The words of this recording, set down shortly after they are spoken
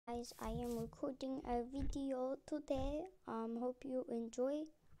Guys, I am recording a video today. Hope you enjoy.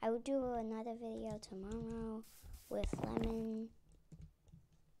 I will do another video tomorrow with Lemon.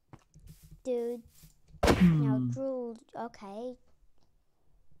 Dude. Now drool. Okay.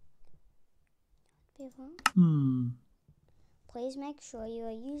 Please make sure you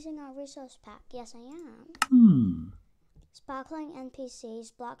are using our resource pack. Yes, I am. Sparkling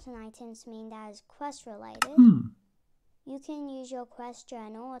NPCs, blocks, and items mean that is quest related. You can use your quest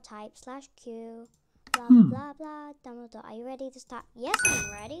journal or type /Q. Blah blah blah blah. Dumbledore, are you ready to start? Yes,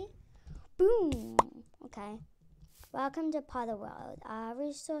 I'm ready. Boom. Okay. Welcome to Potterworld. Our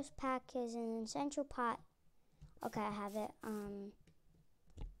resource pack is an essential part. Okay, I have it.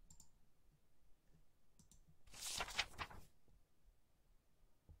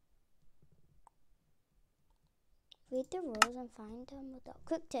 Read the rules and find Dumbledore.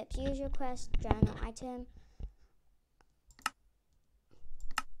 Quick tips: use your quest journal item.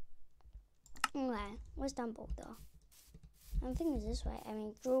 Okay, where's Dumbledore? I think it's this way. I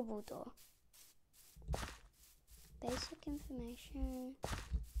mean, Dumbledore. Basic information.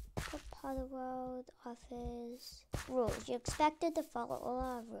 The Potterworld office. Rules. You're expected to follow all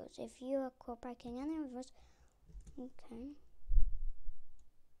our rules. If you are caught breaking any of rules, okay.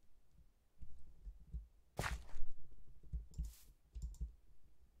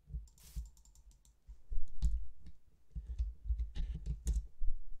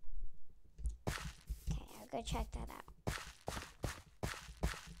 Go check that out.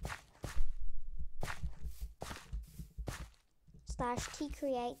 /T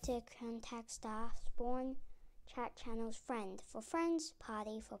create to contact staff, spawn, chat channels, friend. For friends,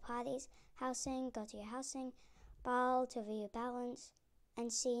 party. For parties, housing, go to your housing, ball to view balance,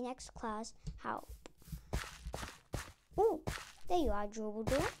 and see next class, help. Oh, there you are,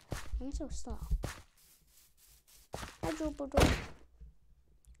 Dumbledore. I'm so slow. Hi, Dumbledore.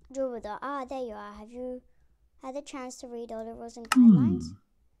 Dumbledore, there you are. Have you had a chance to read all the rules and guidelines?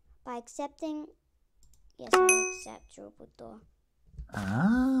 By accepting, yes, I accept Dumbledore.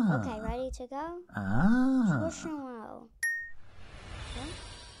 Okay, ready to go? Swoosh and roll. Okay.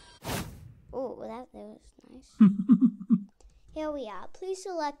 Oh, that was nice. Here we are. Please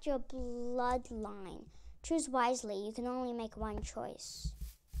select your bloodline. Choose wisely. You can only make one choice.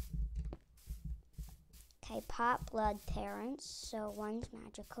 Okay, part blood parents. So one's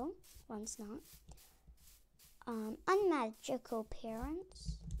magical, one's not. Unmagical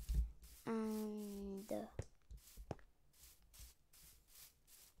parents and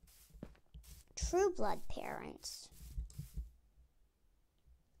true blood parents.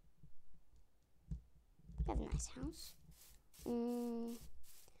 You have a nice house.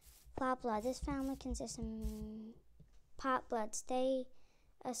 Part blood. This family consists of part bloods. They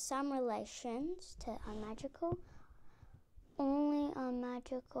are some relations to unmagical. Only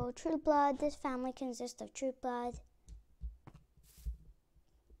unmagical. True blood. This family consists of true blood.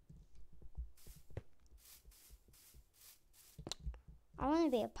 I want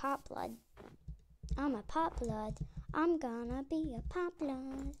to be a pot blood. I'm a pot blood. I'm gonna be a pot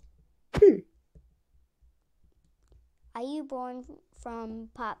blood. Are you born from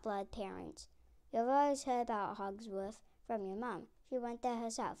pot blood parents? You've always heard about Hogsworth from your mum. She went there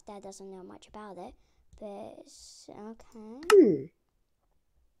herself. Dad doesn't know much about it. But, okay.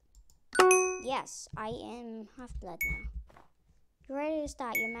 Yes, I am half-blood now. You're ready to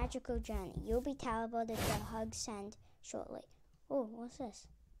start your magical journey. You'll be teleported to Hug Send shortly. Oh, what's this?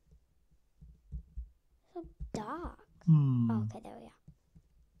 So dark. Oh, okay, there we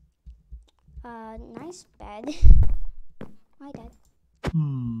are. Nice bed. Hi, Dad.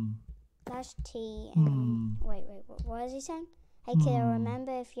 /T and wait, what is he saying? Hey kiddo,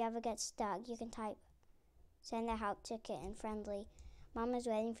 remember if you ever get stuck, you can type send a help ticket and friendly. Mom is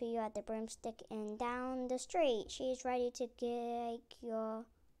waiting for you at the broomstick and down the street. She is ready to take your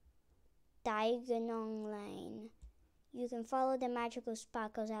diagonal lane. You can follow the magical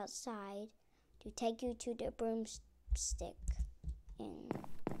sparkles outside to take you to the broomstick.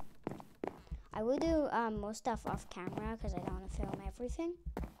 I will do more stuff off camera because I don't want to film everything.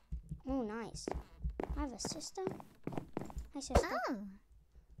 Oh, nice. I have a sister. Hi, sister.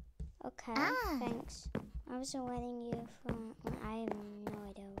 Okay, thanks. I was waiting you for. I have no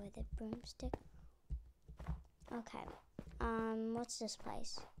idea where the broomstick. Okay. What's this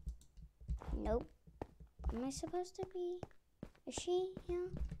place? Nope. Am I supposed to be? Is she here?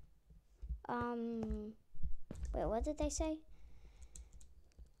 Wait, what did they say?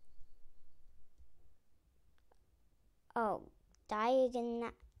 Oh,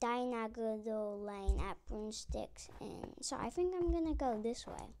 diagonal lane at broomsticks, and so I think I'm gonna go this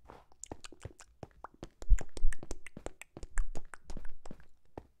way.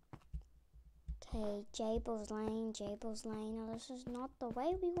 Okay, Jable's Lane, Jable's Lane. Oh, this is not the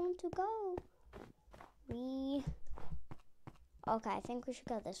way we want to go. Okay, I think we should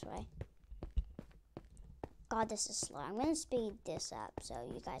go this way. God, this is slow. I'm gonna speed this up so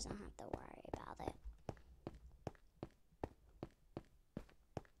you guys don't have to worry about it.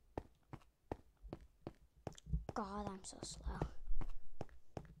 God, I'm so slow.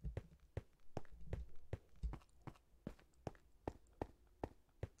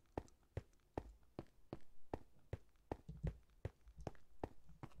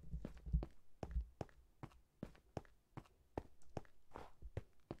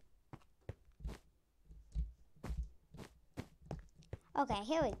 Okay,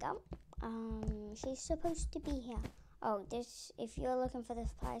 here we go. She's supposed to be here. Oh, this, if you're looking for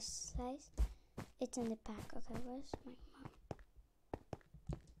this price size, it's in the back. Okay, where's my mom?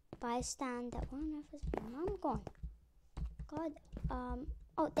 Bystander. Where on earth is my mom gone? God,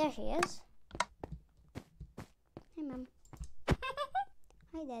 oh, there she is. Hey, Mom.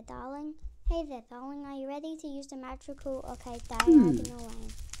 Hi there, darling. Hey there, darling. Are you ready to use the magical? Okay, diagonal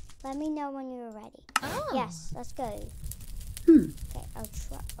lane. Let me know when you're ready. Oh. Yes, let's go. Okay, I'll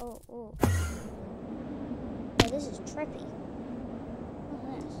try. Oh, this is trippy.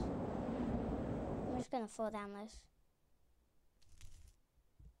 What's this? I'm just gonna fall down this.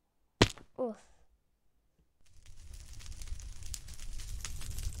 Oof.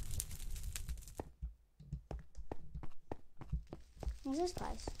 What's this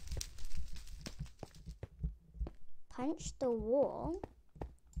place? Punch the wall.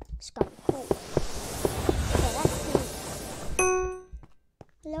 It's gonna be cool. Okay, that's cool.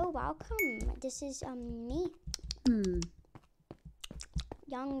 Hello, welcome. This is me.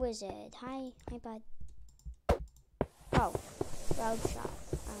 Young wizard. Hi bud. Oh, robe shop.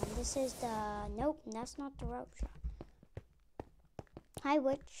 This is the nope, that's not the robe shop. Hi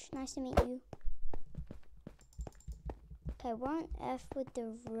witch, nice to meet you. Okay, we're on F with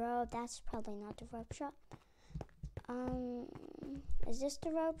the robe. That's probably not the robe shop. Is this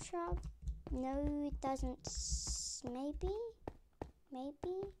the robe shop? No, it doesn't. Maybe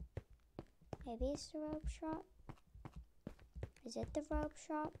it's the robe shop. Is it the robe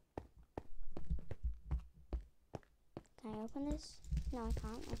shop? Can I open this? No, I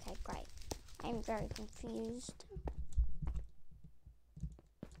can't. Okay, great. I'm very confused.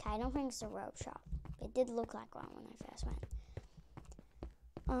 Okay, I don't think it's the robe shop. It did look like one when I first went.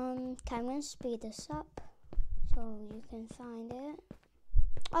 Okay, I'm gonna speed this up so you can find it.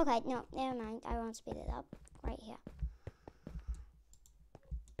 Okay, no, never mind. I won't speed it up. Right here.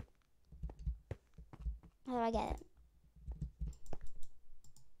 How do I get it?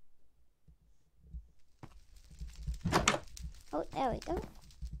 Oh, there we go.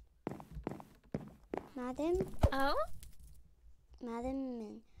 Madam? Oh?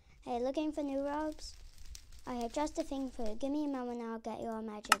 Madam, hey, looking for new robes? I have just a thing for you. Give me a moment and I'll get you all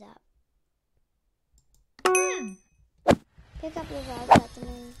measured up. Pick up your robes at the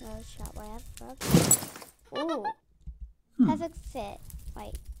main robe shop where I have robes. Ooh. Perfect fit.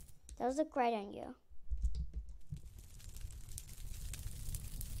 Wait, those look great on you.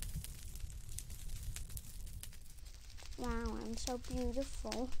 Wow, I'm so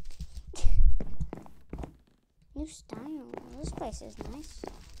beautiful. New style. This place is nice.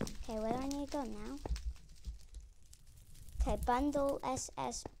 Okay, where do I need to go now? Okay, Bundle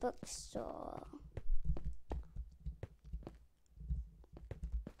SS Bookstore.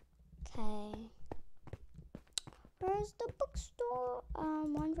 Okay. Where's the bookstore?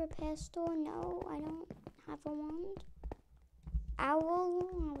 Wand repair store? No, I don't have a wand. Owl?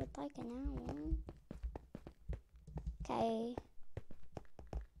 I would like an owl. Okay.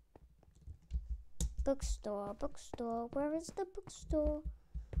 Bookstore. Where is the bookstore?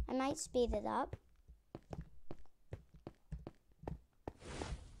 I might speed it up.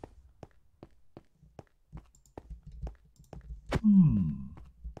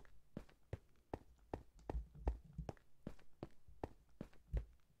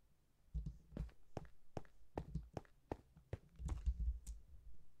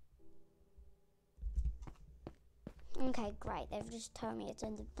 Okay, great. They've just told me it's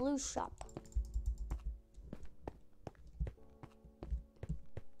in the blue shop.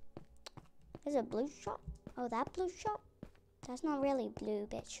 There's a blue shop? Oh, that blue shop? That's not really blue,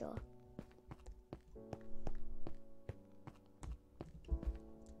 but sure.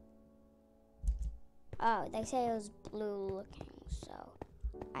 Oh, they say it was blue looking, so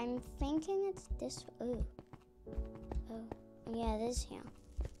I'm thinking it's this. Oh, yeah, it is here.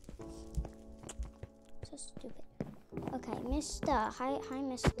 So stupid. Okay, Mister. Hi,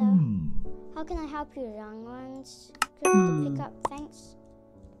 Mister. How can I help you, young ones? Good to pick up. Thanks.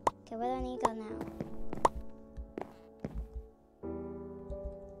 Okay, where do I need to go now?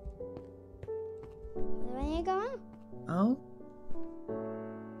 Where do I need to go now? Oh?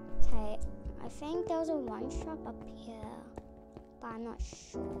 Okay, I think there's a one shop up here, but I'm not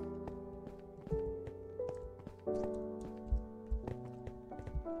sure.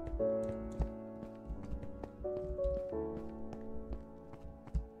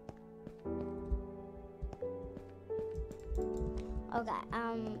 Okay,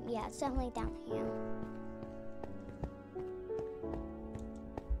 yeah, it's definitely down here.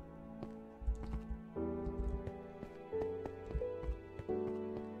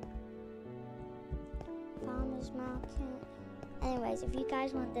 Farmer's market. Anyways, if you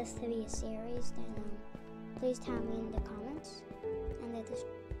guys want this to be a series, then please tell me in the comments. And the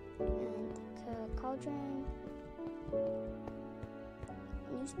cauldron,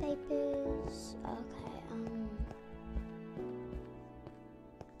 newspapers. Okay,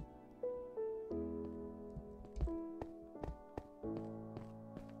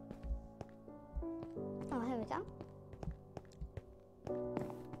 oh, here we go.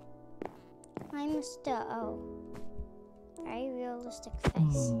 Hi, Mr. O. Very realistic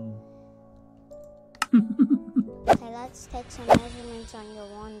face. Okay, let's take some measurements on your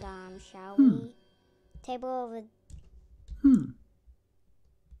wand arm, shall we? Table over.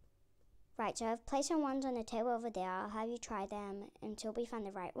 Right, so I've placed some wands on the table over there. I'll have you try them until we find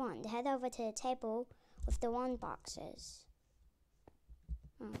the right wand. Head over to the table with the wand boxes.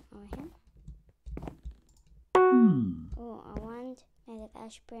 Oh, over here. Oh, a wand made of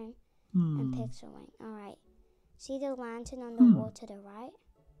aspirin and pixel wing. Alright. See the lantern on the wall to the right?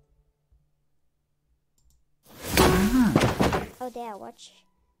 Oh, there, watch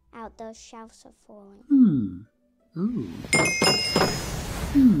out, those shelves are falling.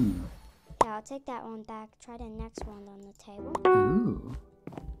 Yeah, I'll take that one back. Try the next one on the table.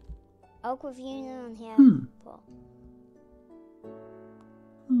 Oak with union on here. Pull.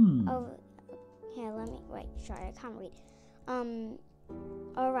 Over here, let me wait. Sorry, I can't read.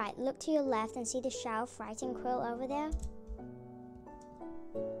 Alright, look to your left and see the shelf writing quill over there.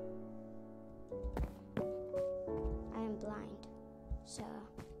 I am blind, so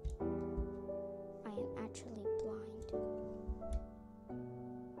I am actually blind.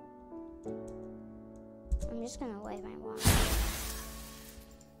 I'm just gonna wave my wand.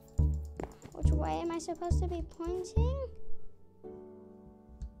 Which way am I supposed to be pointing?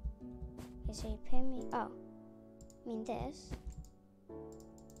 Okay, so you pin me. Oh, I mean this.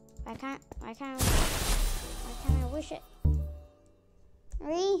 Why can't I wish it?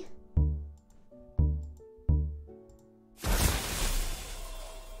 Three.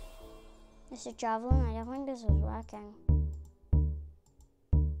 It's a javelin. I don't think this is working.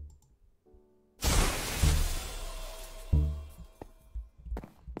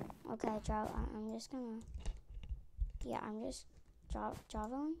 Okay, I'm just gonna. Yeah, I'm just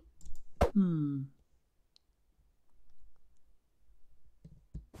javelin.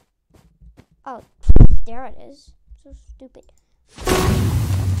 Oh, there it is. So stupid.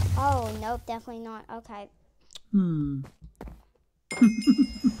 Oh, nope, definitely not. Okay.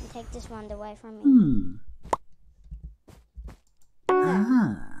 Take this one away from me.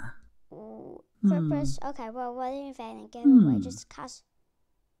 Purpose. Okay, well, what if I didn't give away? Just cast.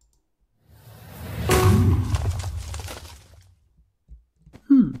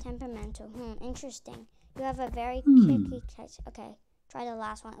 Temperamental. Interesting. You have a very kicky catch. Okay. Try the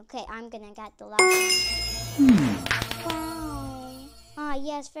last one. Okay, I'm gonna get the last one. Wow. Ah,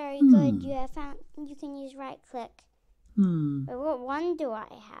 yes, very good. You have found. You can use right click. But what one do I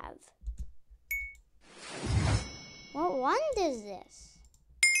have? What one is this?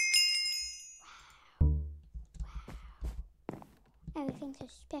 Wow. Everything's so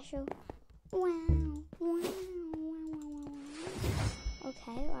special. Wow.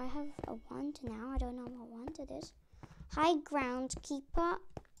 Okay, I have a wand now. I don't know what wand it is. High groundkeeper.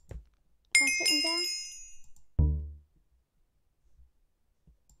 Can I sit in there?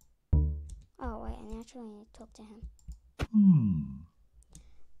 Oh, wait, I naturally need to talk to him.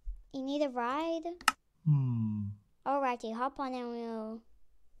 You need a ride? Alrighty, hop on and we'll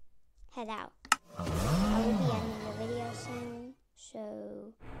head out. I will be ending the video soon, so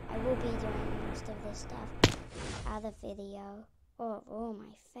I will be doing most of this stuff out of video. Oh,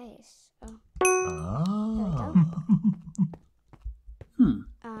 my face. Oh. There we go.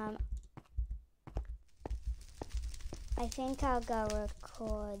 I think I'll go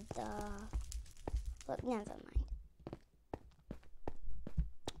record the... Look, never mind.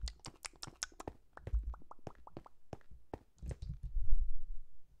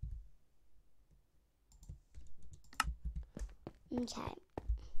 Okay.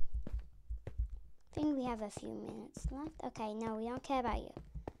 I think we have a few minutes left. Okay, no, we don't care about you.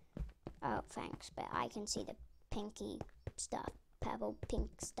 Oh, thanks, but I can see the pinky stuff. Pebble pink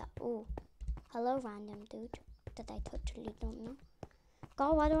stuff. Ooh. Hello, random dude that I totally don't know.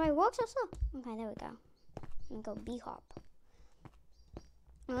 God, why do I walk so slow? Okay, there we go. I'm gonna go B-hop.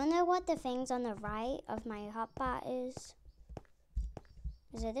 I wonder what the things on the right of my hotbar is.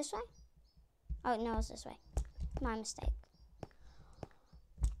 Is it this way? Oh, no, it's this way. My mistake.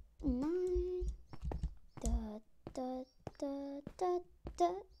 9. Da, da, da, da, da,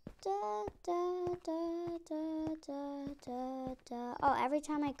 da, da, da, da, da, da. Oh, every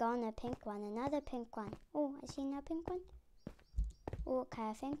time I go on the pink one, another pink one. Oh, I see another pink one. Oh, okay,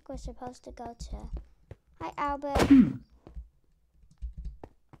 I think we're supposed to go to... Hi, Albert.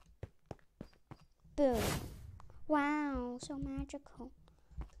 Boom. Wow, so magical.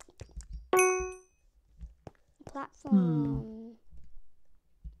 Platform.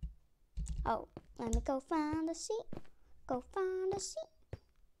 Oh, let me go find a seat. Go find a seat.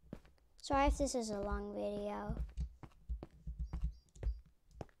 Sorry if this is a long video.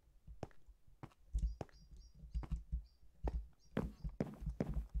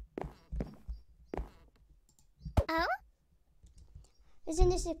 Oh? Isn't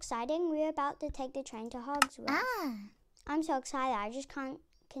this exciting? We're about to take the train to Hogsworth. Ah. I'm so excited, I just can't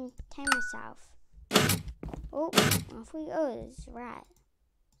contain myself. Oh, off we go. Oh, it's a rat.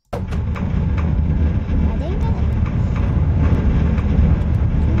 I didn't get it.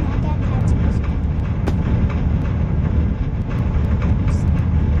 Do not get pets in this game.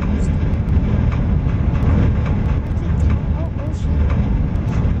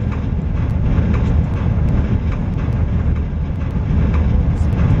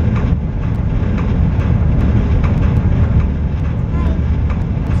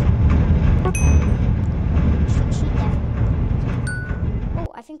 Oh,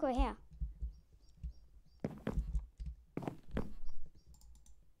 I think we're here.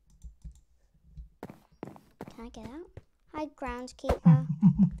 Can I get out? Hi, groundskeeper.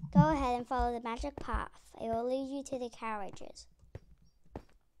 Go ahead and follow the magic path. It will lead you to the carriages.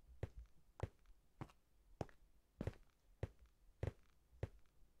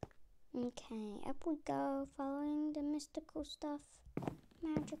 Okay, up we go, following the mystical stuff.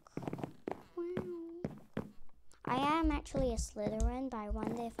 Magic. Wow. I am actually a Slytherin, but I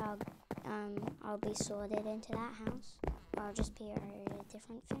wonder if I'll be sorted into that house. Or I'll just be a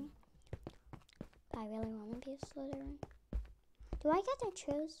different thing. But I really want to be a Slytherin. Do I get to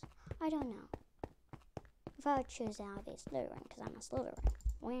choose? I don't know. If I would choose, then I'll be a Slytherin, because I'm a Slytherin.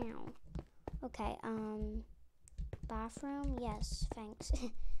 Wow. Okay, bathroom? Yes, thanks.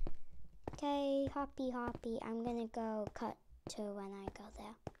 Okay, hoppy hoppy. I'm gonna go cut to when I go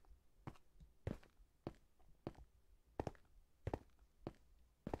there.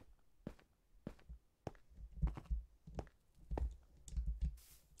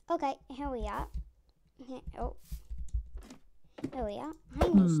 Okay, here we are. Oh, here we are. Hi,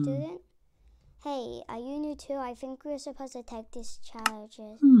 new student. Hey, are you new too? I think we're supposed to take these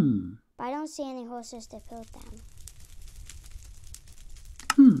challenges. But I don't see any horses to build them.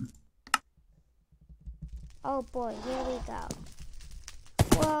 Oh boy, here we go.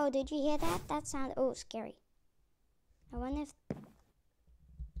 Whoa, did you hear that? That sounded, oh, scary. I wonder if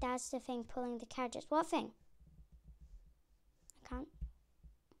that's the thing pulling the carriages. What thing? I can't.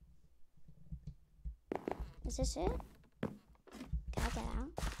 Is this it? Can I get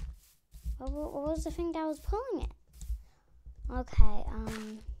out? What was the thing that was pulling it? Okay,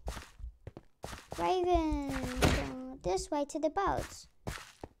 Raven, this way to the boats.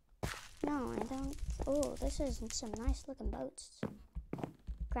 No, I don't. Oh, this is some nice looking boats.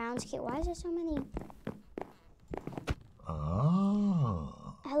 Groundskeeper, why is there so many?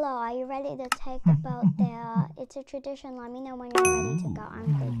 Oh. Hello, are you ready to take a boat there? It's a tradition. Let me know when you're ready to go.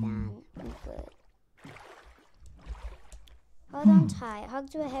 I'm good, man. I'm good. Hold on tight.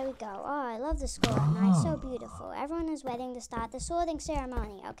 Hogsworth, here we go. Oh, I love the school at night. So beautiful. Everyone is waiting to start the sorting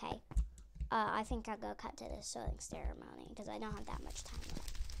ceremony. Okay. I think I'll go cut to the sorting ceremony because I don't have that much time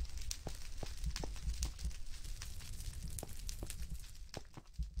left.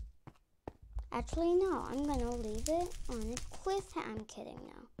 Actually, no. I'm going to leave it on a cliff. I'm kidding,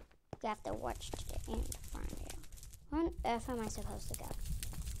 no. You have to watch to the end to find it. Where on earth am I supposed to go?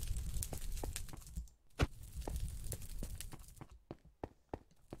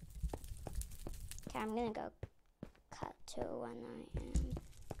 Okay, I'm going to go cut to when I am.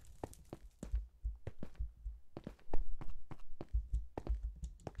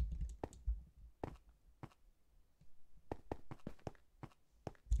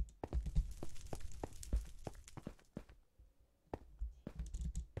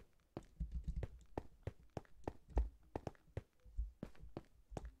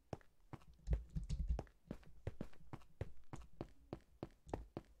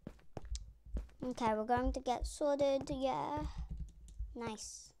 Okay, we're going to get sorted, yeah.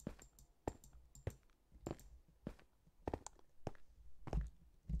 Nice.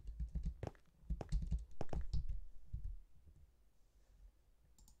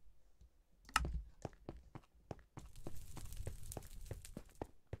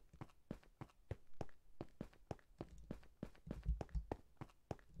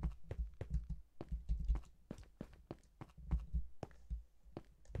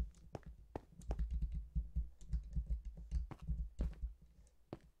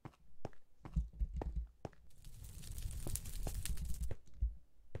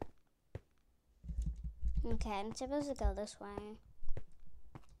 Okay, I'm supposed to go this way.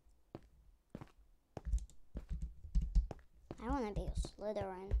 I want to be a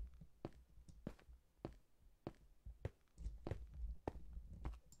Slytherin.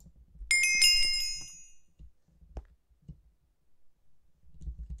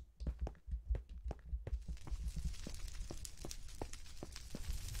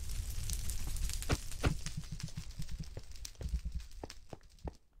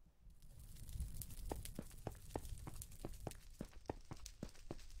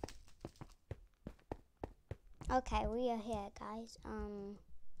 Okay, we are here, guys.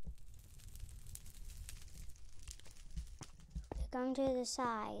 We're going to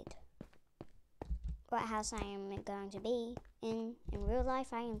decide what house I am going to be in. In real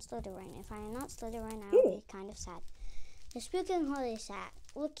life, I am Slytherin. If I am not Slytherin, I will be kind of sad. The spooky and holy sack.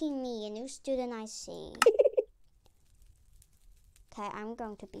 Look at me, a new student I see. Okay, I'm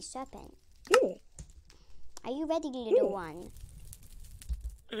going to be serpent. Are you ready, little one?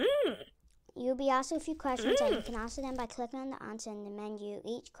 You'll be asked a few questions and you can answer them by clicking on the answer in the menu.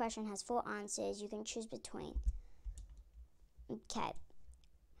 Each question has 4 answers you can choose between. Okay.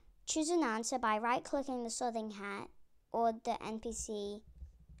 Choose an answer by right-clicking the sorting hat or the NPC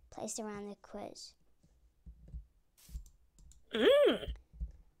placed around the quiz.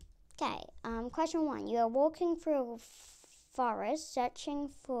 Okay, question 1. You are walking through a forest searching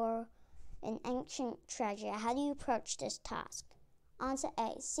for an ancient treasure. How do you approach this task? Answer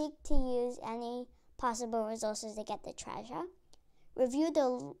A. Seek to use any possible resources to get the treasure. Review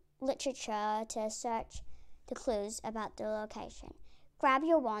the literature to search the clues about the location. Grab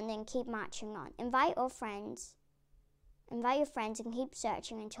your wand and keep marching on. Invite your friends and keep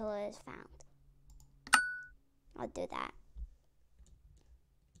searching until it is found. I'll do that.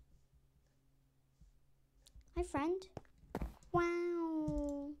 Hi, friend.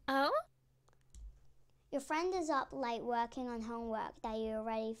 Wow. Oh? Your friend is up late working on homework that you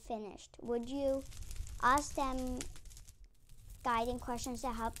already finished. Would you ask them guiding questions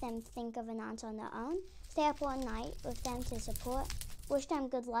to help them think of an answer on their own? Stay up all night with them to support? Wish them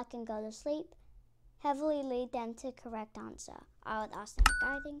good luck and go to sleep? Heavily lead them to correct answer. I would ask them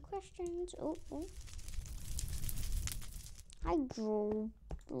guiding questions. Ooh, ooh. I drew.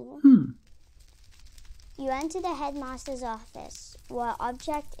 You enter the headmaster's office. What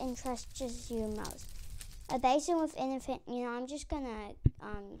object interests you most? A basin with infinite. I'm just gonna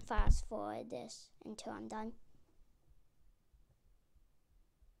fast forward this until I'm done.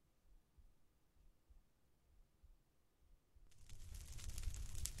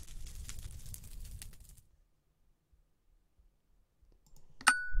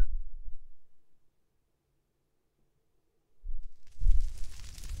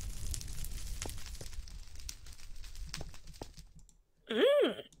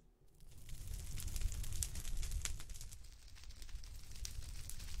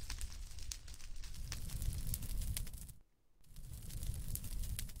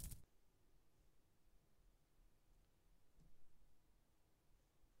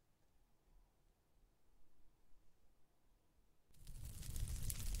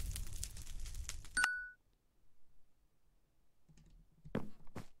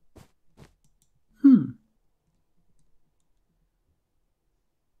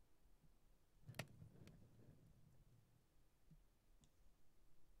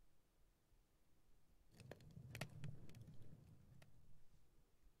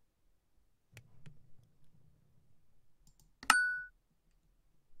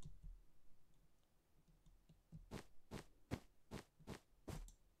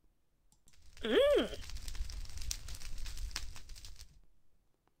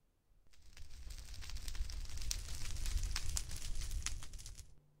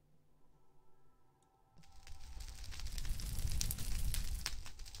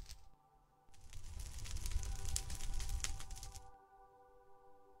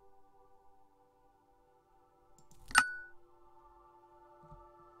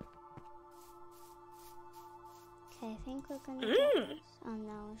 Okay, I think we're gonna get this. Oh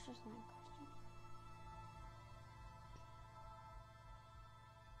no, it's just not a question.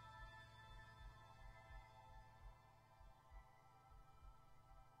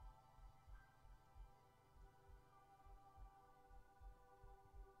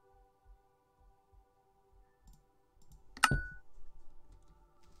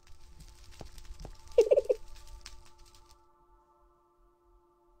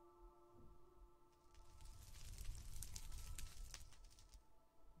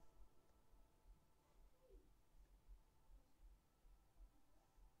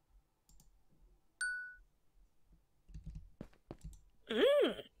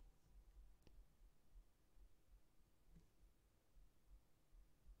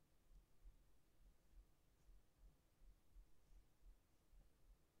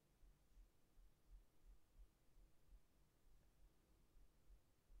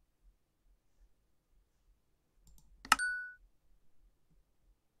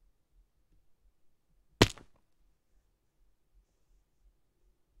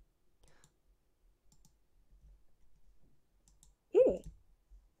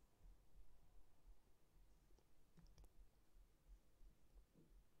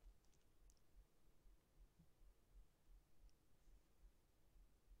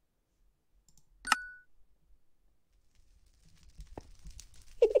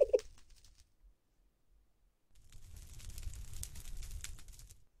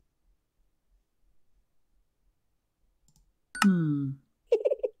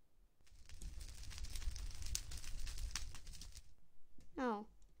 Oh.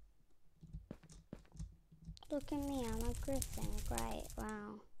 Look at me, I'm a griffin. Great,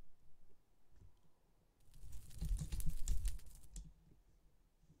 wow.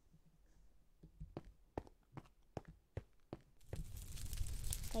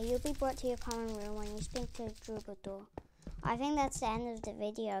 Okay, you'll be brought to your common room when you speak to Troubadour. I think that's the end of the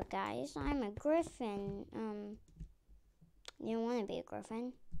video, guys. I'm a griffin. You don't want to be a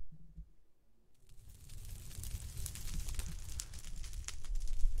griffin.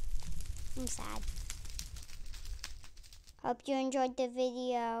 I'm sad. Hope you enjoyed the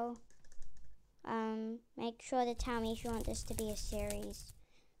video. Make sure to tell me if you want this to be a series.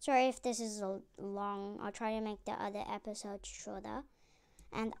 Sorry if this is long. I'll try to make the other episodes shorter.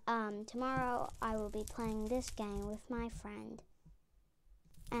 And tomorrow I will be playing this game with my friend.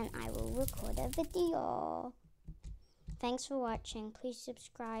 And I will record a video. Thanks for watching. Please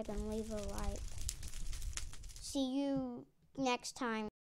subscribe and leave a like. See you next time.